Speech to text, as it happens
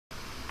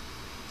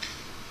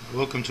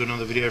Welcome to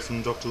another video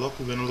from Dr. Lock.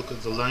 We're going to look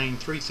at the Lane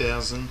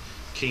 3000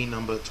 key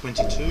number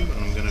 22 and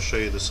I'm going to show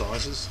you the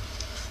sizes.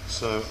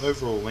 So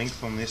overall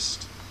length on this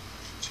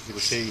particular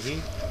key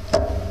here,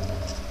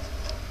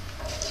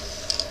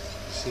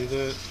 see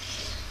that,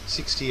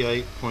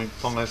 68.55.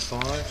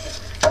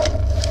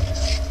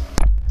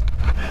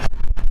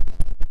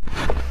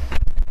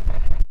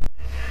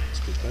 It's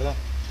a bit better,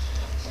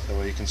 that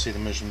way you can see the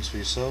measurements for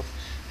yourself.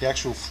 The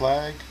actual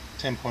flag,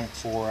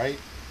 10.48.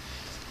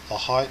 The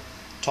height,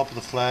 top of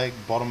the flag,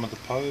 bottom of the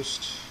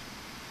post,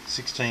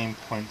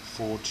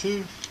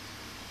 16.42.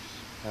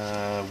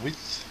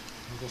 Width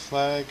of the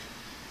flag,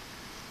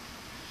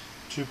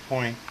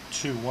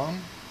 2.21.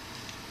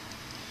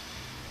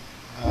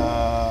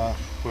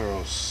 Where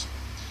else?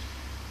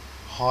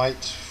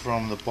 Height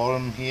from the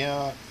bottom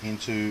here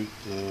into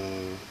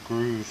the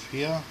groove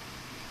here.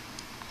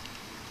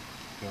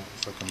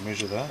 If I can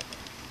measure that.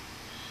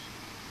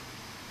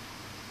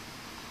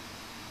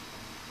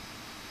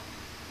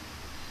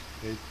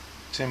 Okay,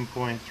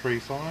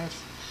 10.35.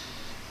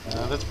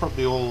 That's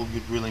probably all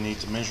you'd really need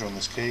to measure on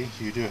this key.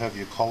 You do have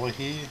your collar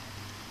here.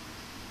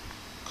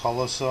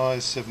 Collar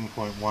size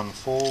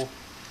 7.14.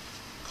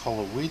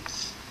 Collar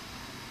width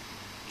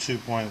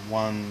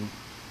 2.11,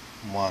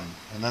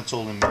 and that's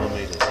all in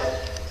millimeters.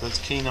 So that's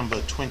key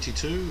number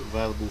 22,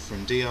 available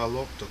from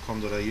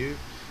drlock.com.au,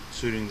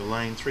 suiting the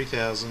Lane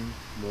 3000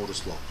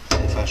 mortise lock,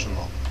 fashion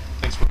lock.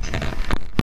 Thanks for watching.